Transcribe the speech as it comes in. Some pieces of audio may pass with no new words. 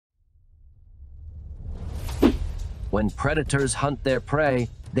When predators hunt their prey,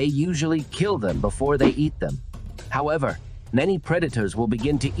 they usually kill them before they eat them. However, many predators will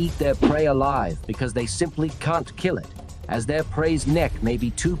begin to eat their prey alive because they simply can't kill it, as their prey's neck may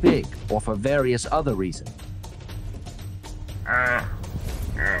be too big or for various other reasons.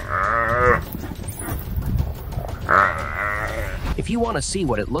 If you want to see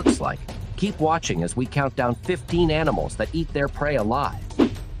what it looks like, keep watching as we count down 15 animals that eat their prey alive.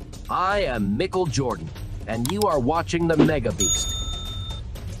 I am Michael Jordan, and you are watching the Mega Beast.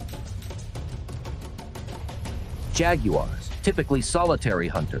 Jaguars, typically solitary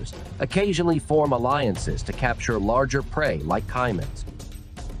hunters, occasionally form alliances to capture larger prey like caimans.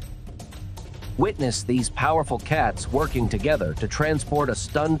 Witness these powerful cats working together to transport a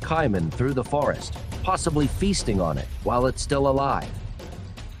stunned caiman through the forest, possibly feasting on it while it's still alive.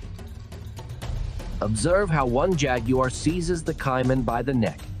 Observe how one jaguar seizes the caiman by the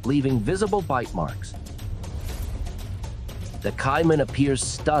neck, leaving visible bite marks. The caiman appears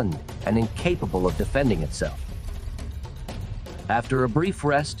stunned and incapable of defending itself. After a brief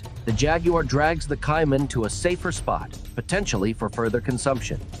rest, the jaguar drags the caiman to a safer spot, potentially for further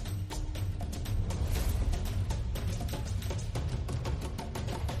consumption.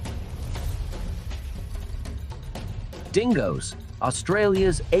 Dingoes,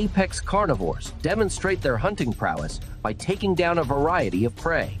 Australia's apex carnivores, demonstrate their hunting prowess by taking down a variety of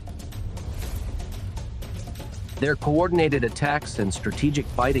prey. Their coordinated attacks and strategic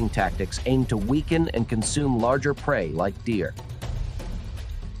biting tactics aim to weaken and consume larger prey like deer.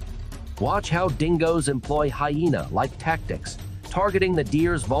 Watch how dingoes employ hyena-like tactics, targeting the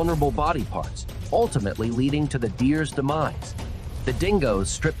deer's vulnerable body parts, ultimately leading to the deer's demise. The dingoes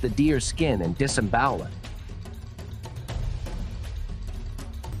strip the deer's skin and disembowel it.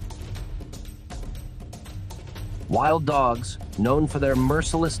 Wild dogs, known for their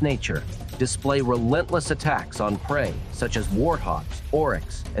merciless nature, display relentless attacks on prey such as warthogs,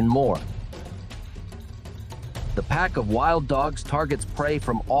 oryx, and more. The pack of wild dogs targets prey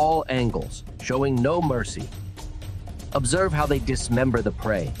from all angles, showing no mercy. Observe how they dismember the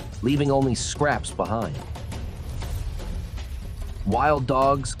prey, leaving only scraps behind. Wild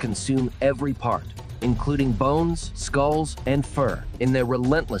dogs consume every part, including bones, skulls, and fur, in their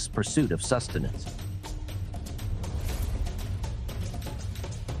relentless pursuit of sustenance.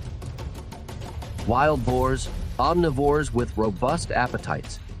 Wild boars, omnivores with robust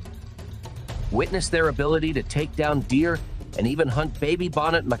appetites. Witness their ability to take down deer and even hunt baby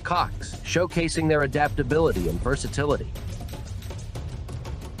bonnet macaques, showcasing their adaptability and versatility.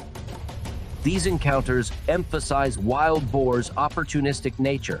 These encounters emphasize wild boars' opportunistic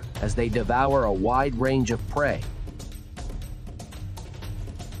nature as they devour a wide range of prey.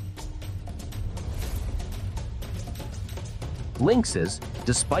 Lynxes,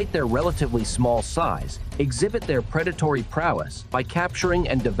 despite their relatively small size, exhibit their predatory prowess by capturing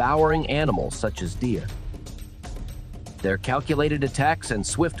and devouring animals such as deer. Their calculated attacks and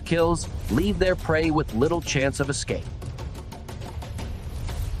swift kills leave their prey with little chance of escape.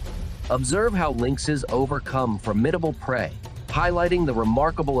 Observe how lynxes overcome formidable prey, highlighting the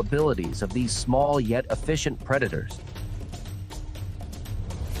remarkable abilities of these small yet efficient predators.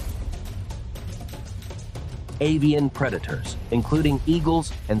 Avian predators, including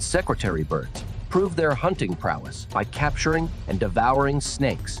eagles and secretary birds, prove their hunting prowess by capturing and devouring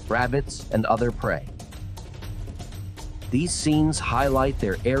snakes, rabbits, and other prey. These scenes highlight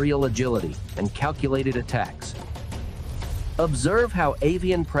their aerial agility and calculated attacks. Observe how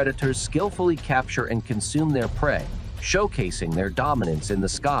avian predators skillfully capture and consume their prey, showcasing their dominance in the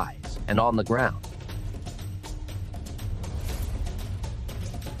skies and on the ground.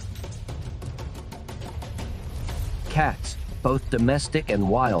 Cats, both domestic and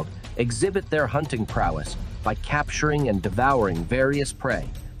wild, exhibit their hunting prowess by capturing and devouring various prey,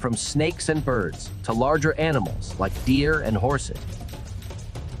 from snakes and birds to larger animals like deer and horses.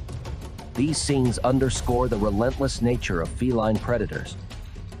 These scenes underscore the relentless nature of feline predators.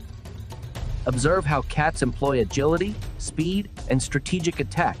 Observe how cats employ agility, speed, and strategic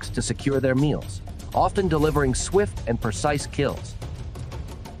attacks to secure their meals, often delivering swift and precise kills.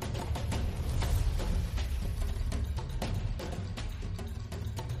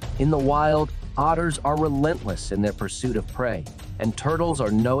 In the wild, otters are relentless in their pursuit of prey, and turtles are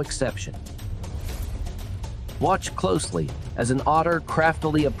no exception. Watch closely as an otter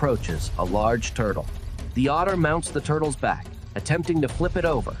craftily approaches a large turtle. The otter mounts the turtle's back, attempting to flip it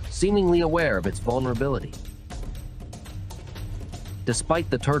over, seemingly aware of its vulnerability.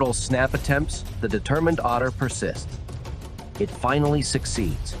 Despite the turtle's snap attempts, the determined otter persists. It finally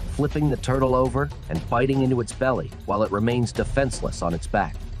succeeds, flipping the turtle over and biting into its belly while it remains defenseless on its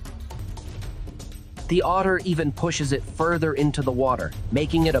back. The otter even pushes it further into the water,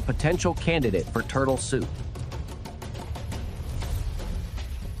 making it a potential candidate for turtle soup.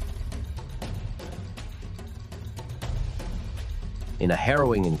 In a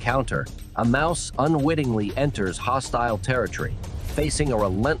harrowing encounter, a mouse unwittingly enters hostile territory, facing a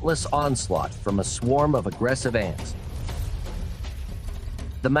relentless onslaught from a swarm of aggressive ants.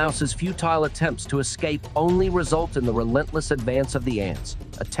 The mouse's futile attempts to escape only result in the relentless advance of the ants,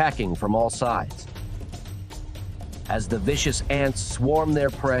 attacking from all sides. As the vicious ants swarm their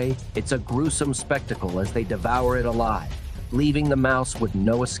prey, it's a gruesome spectacle as they devour it alive, leaving the mouse with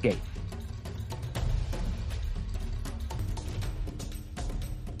no escape.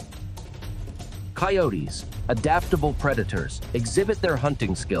 Coyotes, adaptable predators, exhibit their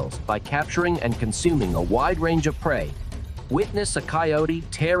hunting skills by capturing and consuming a wide range of prey. Witness a coyote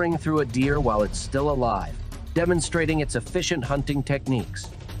tearing through a deer while it's still alive, demonstrating its efficient hunting techniques.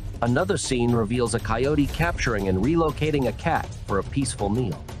 Another scene reveals a coyote capturing and relocating a cat for a peaceful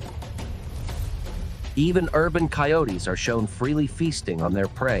meal. Even urban coyotes are shown freely feasting on their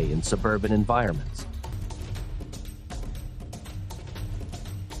prey in suburban environments.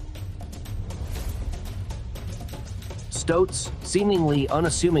 Stoats, seemingly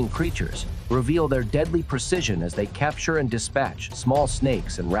unassuming creatures, reveal their deadly precision as they capture and dispatch small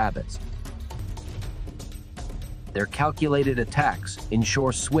snakes and rabbits. Their calculated attacks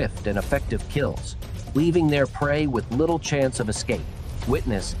ensure swift and effective kills, leaving their prey with little chance of escape.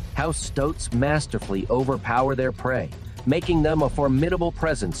 Witness how stoats masterfully overpower their prey, making them a formidable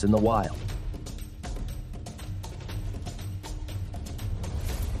presence in the wild.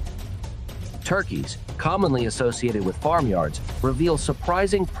 Turkeys, commonly associated with farmyards, reveal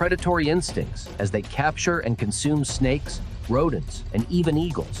surprising predatory instincts as they capture and consume snakes, rodents, and even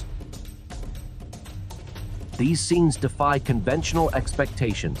eagles. These scenes defy conventional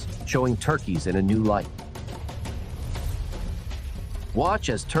expectations, showing turkeys in a new light. Watch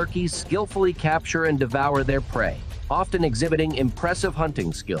as turkeys skillfully capture and devour their prey, often exhibiting impressive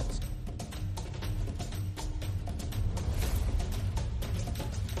hunting skills.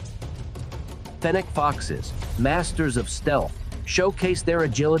 Fennec foxes, masters of stealth, showcase their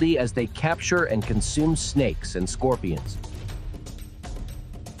agility as they capture and consume snakes and scorpions.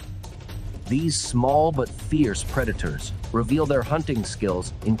 These small but fierce predators reveal their hunting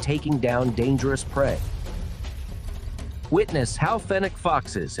skills in taking down dangerous prey. Witness how fennec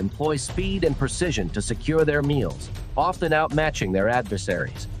foxes employ speed and precision to secure their meals, often outmatching their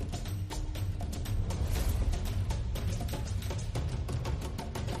adversaries.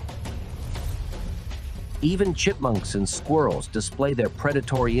 Even chipmunks and squirrels display their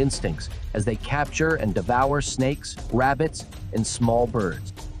predatory instincts as they capture and devour snakes, rabbits, and small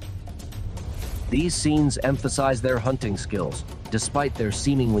birds. These scenes emphasize their hunting skills, despite their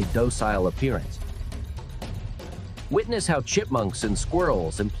seemingly docile appearance. Witness how chipmunks and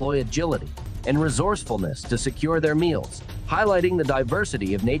squirrels employ agility and resourcefulness to secure their meals, highlighting the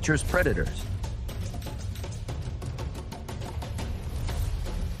diversity of nature's predators.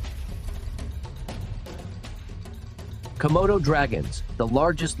 Komodo dragons, the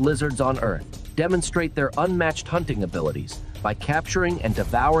largest lizards on Earth, demonstrate their unmatched hunting abilities by capturing and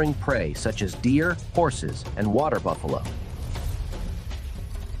devouring prey such as deer, horses, and water buffalo.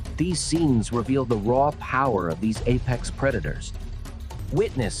 These scenes reveal the raw power of these apex predators.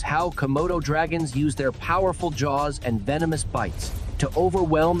 Witness how Komodo dragons use their powerful jaws and venomous bites to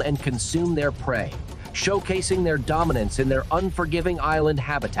overwhelm and consume their prey, showcasing their dominance in their unforgiving island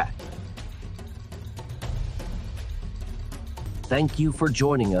habitat. Thank you for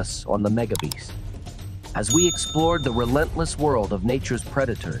joining us on the Mega Beast, as we explored the relentless world of nature's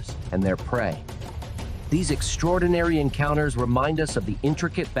predators and their prey. These extraordinary encounters remind us of the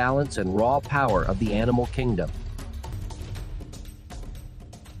intricate balance and raw power of the animal kingdom,